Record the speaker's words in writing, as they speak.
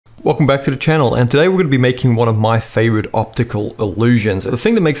Welcome back to the channel, and today we're going to be making one of my favorite optical illusions. The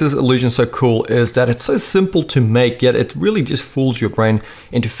thing that makes this illusion so cool is that it's so simple to make, yet it really just fools your brain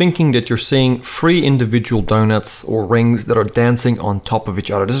into thinking that you're seeing three individual donuts or rings that are dancing on top of each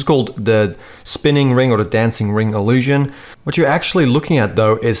other. This is called the spinning ring or the dancing ring illusion. What you're actually looking at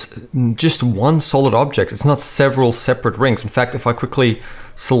though is just one solid object. It's not several separate rings. In fact, if I quickly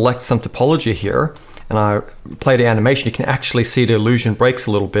select some topology here, and I play the animation, you can actually see the illusion breaks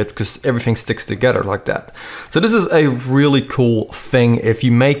a little bit because everything sticks together like that. So this is a really cool thing. If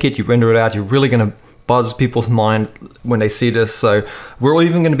you make it, you render it out, you're really gonna buzz people's mind when they see this. So we're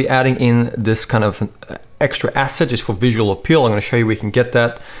even gonna be adding in this kind of extra asset just for visual appeal. I'm gonna show you we can get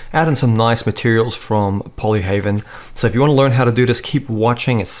that. Add in some nice materials from Polyhaven. So if you wanna learn how to do this, keep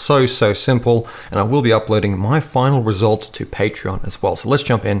watching. It's so simple. And I will be uploading my final result to Patreon as well. So let's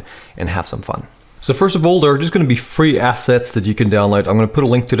jump in and have some fun. So first of all, there are just going to be free assets that you can download. I'm going to put a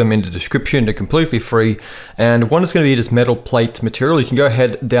link to them in the description. They're completely free. And one is going to be this metal plate material. You can go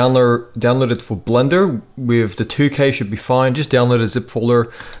ahead, download it for Blender. With the 2K should be fine. Just download a zip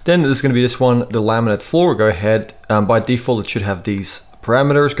folder. Then there's going to be this one, the laminate floor. Go ahead. By default, it should have these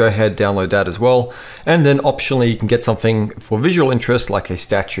parameters. Go ahead, download that as well. And then optionally, you can get something for visual interest like a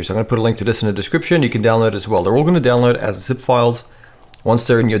statue. So I'm going to put a link to this in the description. You can download it as well. They're all going to download as zip files. Once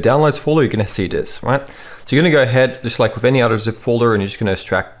they're in your downloads folder, you're gonna see this, right? So you're gonna go ahead, just like with any other zip folder, and you're just gonna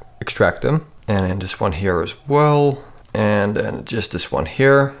extract them. And this one here as well. And then just this one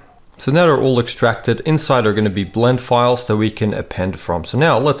here. So now they're all extracted. Inside are gonna be blend files that we can append from. So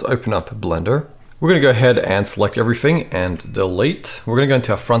now let's open up Blender. We're gonna go ahead and select everything and delete. We're gonna go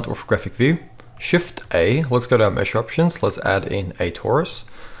into our front orthographic view. Shift A, let's go to our measure options. Let's add in a torus.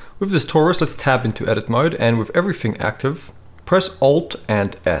 With this torus, let's tab into edit mode, and with everything active, press Alt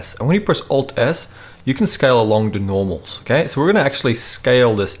and S. And when you press Alt S, you can scale along the normals, okay? So we're gonna actually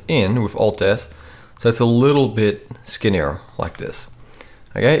scale this in with Alt S, so it's a little bit skinnier like this.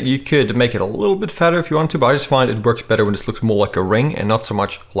 Okay, you could make it a little bit fatter if you want to, but I just find it works better when this looks more like a ring and not so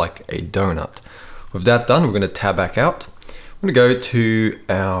much like a donut. With that done, we're gonna tab back out. We're gonna go to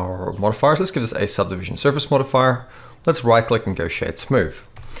our modifiers. Let's give this a subdivision surface modifier. Let's right click and go shade smooth.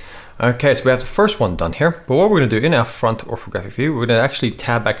 Okay, so we have the first one done here, but what we're gonna do in our front orthographic view, we're gonna actually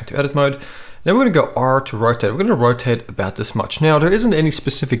tab back into edit mode, and then we're gonna go R to rotate. We're gonna rotate about this much. Now, there isn't any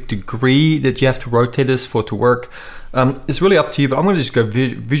specific degree that you have to rotate this for it to work. It's really up to you, but I'm gonna just go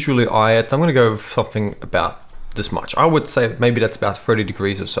visually eye it. I'm gonna go with something about this much. I would say maybe that's about 30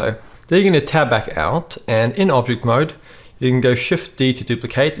 degrees or so. Then you're gonna tab back out, and in object mode, you can go Shift D to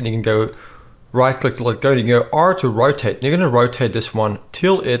duplicate, and you can go right click to let go, and you can go R to rotate. And you're gonna rotate this one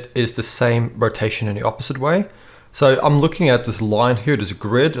till it is the same rotation in the opposite way. So I'm looking at this line here, this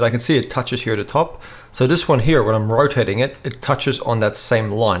grid, and I can see it touches here at the top. So this one here, when I'm rotating it, it touches on that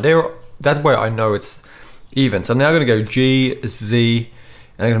same line. That way I know it's even. So I'm now gonna go G, Z,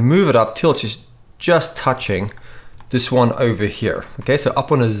 and I'm gonna move it up till it's just touching this one over here. Okay, so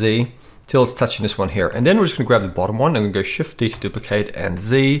up on a Z till it's touching this one here. And then we're just gonna grab the bottom one. I'm gonna go Shift D to duplicate and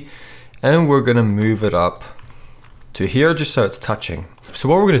Z, and we're gonna move it up to here just so it's touching. So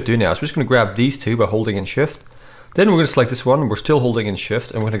what we're gonna do now is we're just gonna grab these two by holding in Shift. Then we're gonna select this one, we're still holding in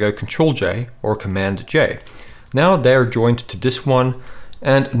Shift, and we're gonna go Control J or Command J. Now they're joined to this one,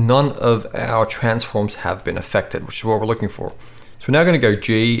 and none of our transforms have been affected, which is what we're looking for. So we're now gonna go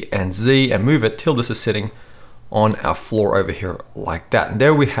G and Z and move it till this is sitting on our floor over here like that. And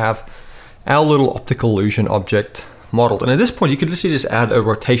there we have our little optical illusion object modeled. And at this point, you could just add a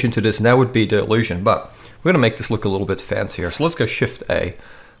rotation to this, and that would be the illusion, but we're gonna make this look a little bit fancier. So let's go Shift A.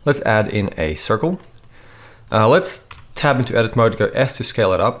 Let's add in a circle. Let's tab into edit mode, go S to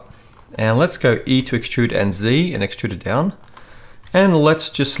scale it up. And let's go E to extrude and Z and extrude it down. And let's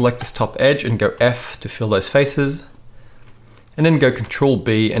just select this top edge and go F to fill those faces. And then go Control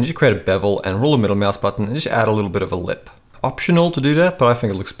B and just create a bevel and roll the middle mouse button and just add a little bit of a lip. Optional to do that, but I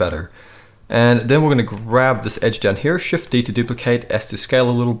think it looks better. And then we're gonna grab this edge down here, Shift D to duplicate, S to scale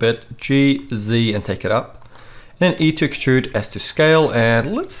a little bit, G, Z, and take it up. And then E to extrude, S to scale,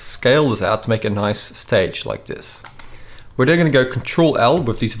 and let's scale this out to make a nice stage like this. We're then gonna go Control L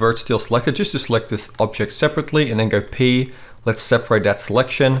with these verts still selected, just to select this object separately, and then go P, let's separate that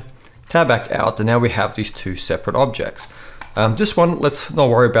selection, tab back out, and now we have these two separate objects. This one, let's not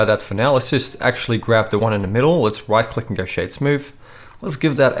worry about that for now. Let's just actually grab the one in the middle. Let's right click and go Shade Smooth. Let's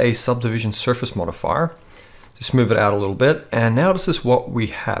give that a subdivision surface modifier to smooth it out a little bit. And now this is what we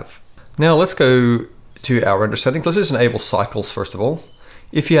have. Now let's go to our render settings. Let's just enable cycles first of all.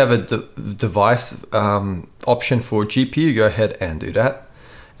 If you have a device option for GPU, go ahead and do that.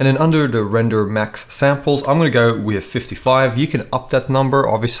 And then under the render max samples, I'm gonna go with 55. You can up that number,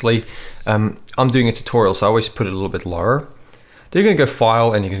 obviously. I'm doing a tutorial, so I always put it a little bit lower. Then you're gonna go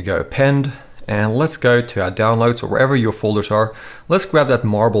File and you're gonna go Append. And let's go to our downloads or wherever your folders are. Let's grab that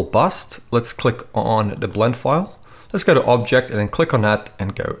marble bust. Let's click on the blend file. Let's go to Object and then click on that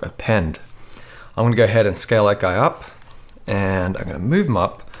and go Append. I'm gonna go ahead and scale that guy up and I'm gonna move him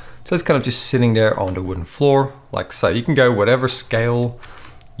up. So it's kind of just sitting there on the wooden floor like so. You can go whatever scale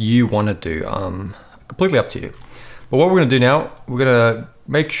you wanna do, completely up to you. But what we're gonna do now, we're gonna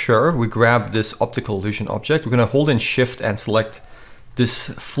make sure we grab this optical illusion object. We're gonna hold in Shift and select this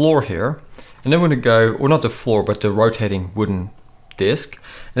floor here. And then we're gonna go, or not the floor, but the rotating wooden disc.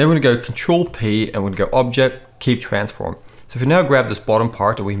 And then we're gonna go Control P and we're gonna go Object, Keep Transform. So if we now grab this bottom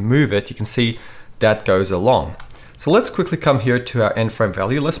part and we move it, you can see that goes along. So let's quickly come here to our end frame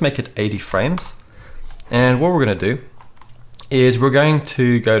value. Let's make it 80 frames. And what we're gonna do is we're going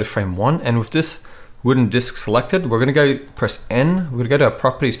to go to frame 1, and with this wooden disc selected, we're gonna go press N, we're gonna go to our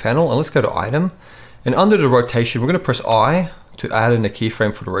properties panel and let's go to item. And under the rotation, we're gonna press I to add in a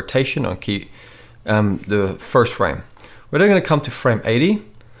keyframe for the rotation on the first frame. We're then gonna come to frame 80,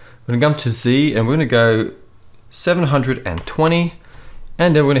 we're gonna come to Z and we're gonna go 720,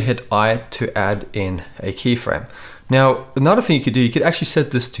 and then we're gonna hit I to add in a keyframe. Now, another thing you could do, you could actually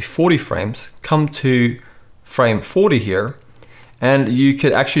set this to 40 frames, come to frame 40 here, and you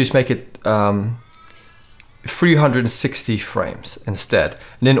could actually just make it 360 frames instead,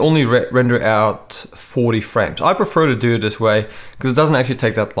 and then only render out 40 frames. I prefer to do it this way because it doesn't actually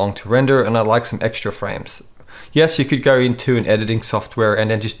take that long to render, and I like some extra frames. Yes, you could go into an editing software and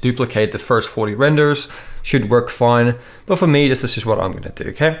then just duplicate the first 40 renders, should work fine, but for me this is just what I'm gonna do,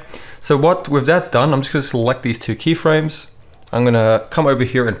 okay? So with that done, I'm just gonna select these two keyframes. I'm gonna come over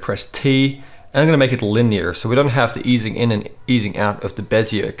here and press T, and I'm gonna make it linear so we don't have the easing in and easing out of the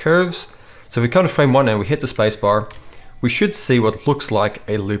Bezier curves. So if we come to frame 1 and we hit the spacebar, we should see what looks like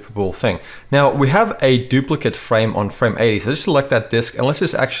a loopable thing. Now we have a duplicate frame on frame 80, so just select that disk and let's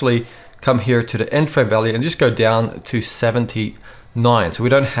just actually come here to the end frame value and just go down to 79, so we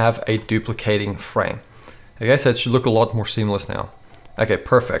don't have a duplicating frame. Okay, so it should look a lot more seamless now. Okay,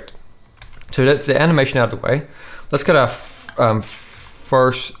 perfect. So that's the animation out of the way. Let's get our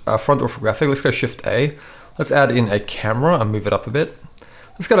first front orthographic. Let's go Shift A. Let's add in a camera and move it up a bit.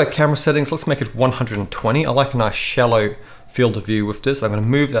 Let's go to camera settings, let's make it 120. I like a nice shallow field of view with this. I'm gonna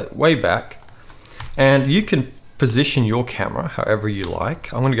move that way back. And you can position your camera however you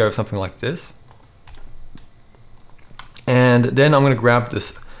like. I'm gonna go with something like this. And then I'm gonna grab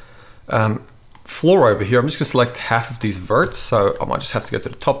this floor over here. I'm just gonna select half of these verts. So I might just have to go to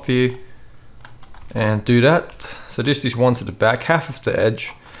the top view and do that. So just these ones at the back, half of the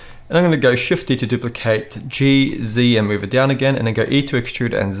edge. And I'm going to go Shift D to duplicate, G, Z, and move it down again, and then go E to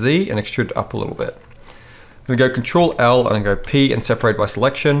extrude and Z, and extrude it up a little bit. I'm going to go Control L and go P and separate by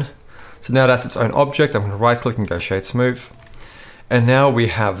selection. So now that's its own object. I'm going to right click and go Shade Smooth. And now we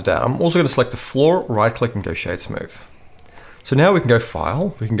have that. I'm also going to select the floor, right click and go Shade Smooth. So now we can go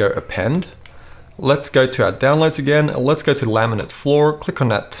File, we can go Append. Let's go to our downloads again. Let's go to laminate floor, click on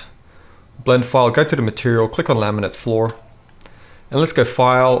that blend file, go to the material, click on laminate floor. And let's go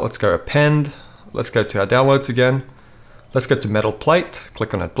File, let's go Append, let's go to our downloads again. Let's go to metal plate,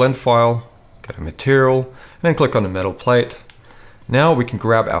 click on that blend file, go to material, and then click on the metal plate. Now we can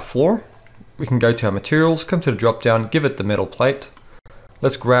grab our floor, we can go to our materials, come to the drop down, give it the metal plate.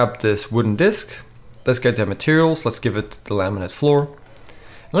 Let's grab this wooden disc, let's go to our materials, let's give it the laminate floor.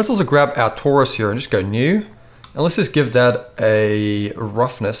 And let's also grab our torus here and just go new. And let's just give that a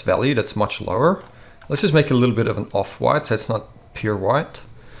roughness value that's much lower. Let's just make it a little bit of an off-white so it's not pure white,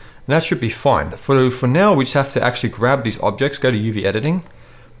 and that should be fine. For now, we just have to actually grab these objects, go to UV editing,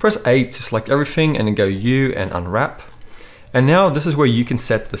 press A to select everything, and then go U and unwrap. And now this is where you can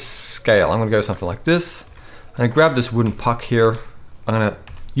set the scale. I'm gonna go something like this, and I grab this wooden puck here. I'm gonna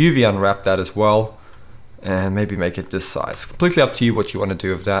UV unwrap that as well, and maybe make it this size. Completely up to you what you want to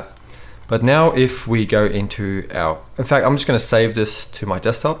do with that. But now if we go into in fact, I'm just gonna save this to my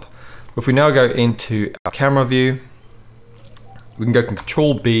desktop. If we now go into our camera view, we can go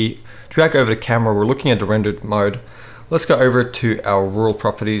Control B, drag over the camera. We're looking at the rendered mode. Let's go over to our world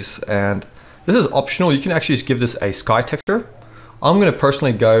properties, and this is optional. You can actually just give this a sky texture. I'm going to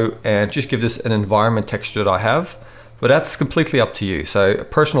personally go and just give this an environment texture that I have, but that's completely up to you. So a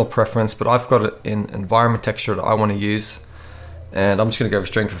personal preference, but I've got an environment texture that I want to use, and I'm just going to go with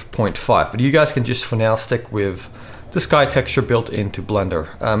strength of 0.5. But you guys can just for now stick with the sky texture built into Blender.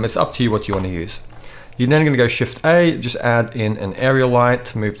 It's up to you what you want to use. You're then going to go Shift A, just add in an area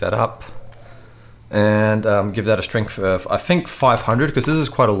light, move that up. and give that a strength of, I think, 500, because this is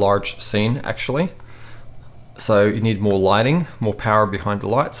quite a large scene actually. So you need more lighting, more power behind the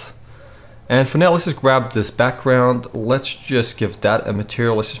lights. And for now, let's just grab this background. Let's just give that a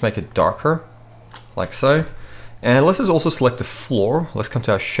material. Let's just make it darker, like so. And let's just also select the floor. Let's come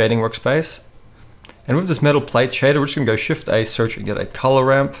to our shading workspace. And with this metal plate shader, we're just gonna go Shift A, search, and get a color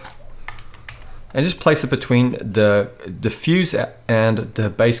ramp. And just place it between the diffuse and the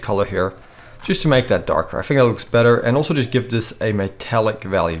base color here, just to make that darker. I think that looks better. And also just give this a metallic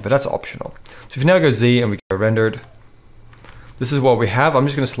value, but that's optional. So if you now go Z and we go rendered, this is what we have. I'm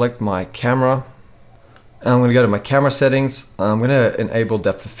just gonna select my camera. And I'm gonna go to my camera settings. I'm gonna enable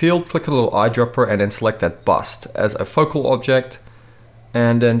depth of field, click a little eyedropper, and then select that bust as a focal object.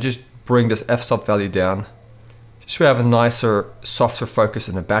 And then just bring this f-stop value down. Just so we have a nicer, softer focus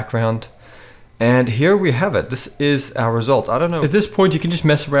in the background. And here we have it. This is our result. I don't know. At this point, you can just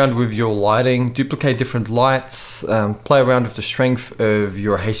mess around with your lighting, duplicate different lights, play around with the strength of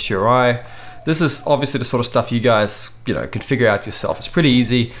your HDRI. This is obviously the sort of stuff you guys, can figure out yourself. It's pretty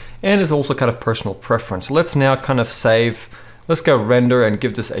easy, and it's also kind of personal preference. Let's now kind of save. Let's go render and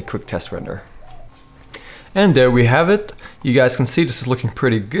give this a quick test render. And there we have it. You guys can see this is looking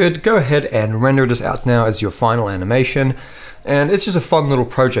pretty good. Go ahead and render this out now as your final animation. And it's just a fun little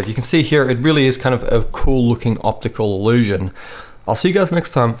project. You can see here, it really is kind of a cool looking optical illusion. I'll see you guys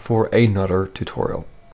next time for another tutorial.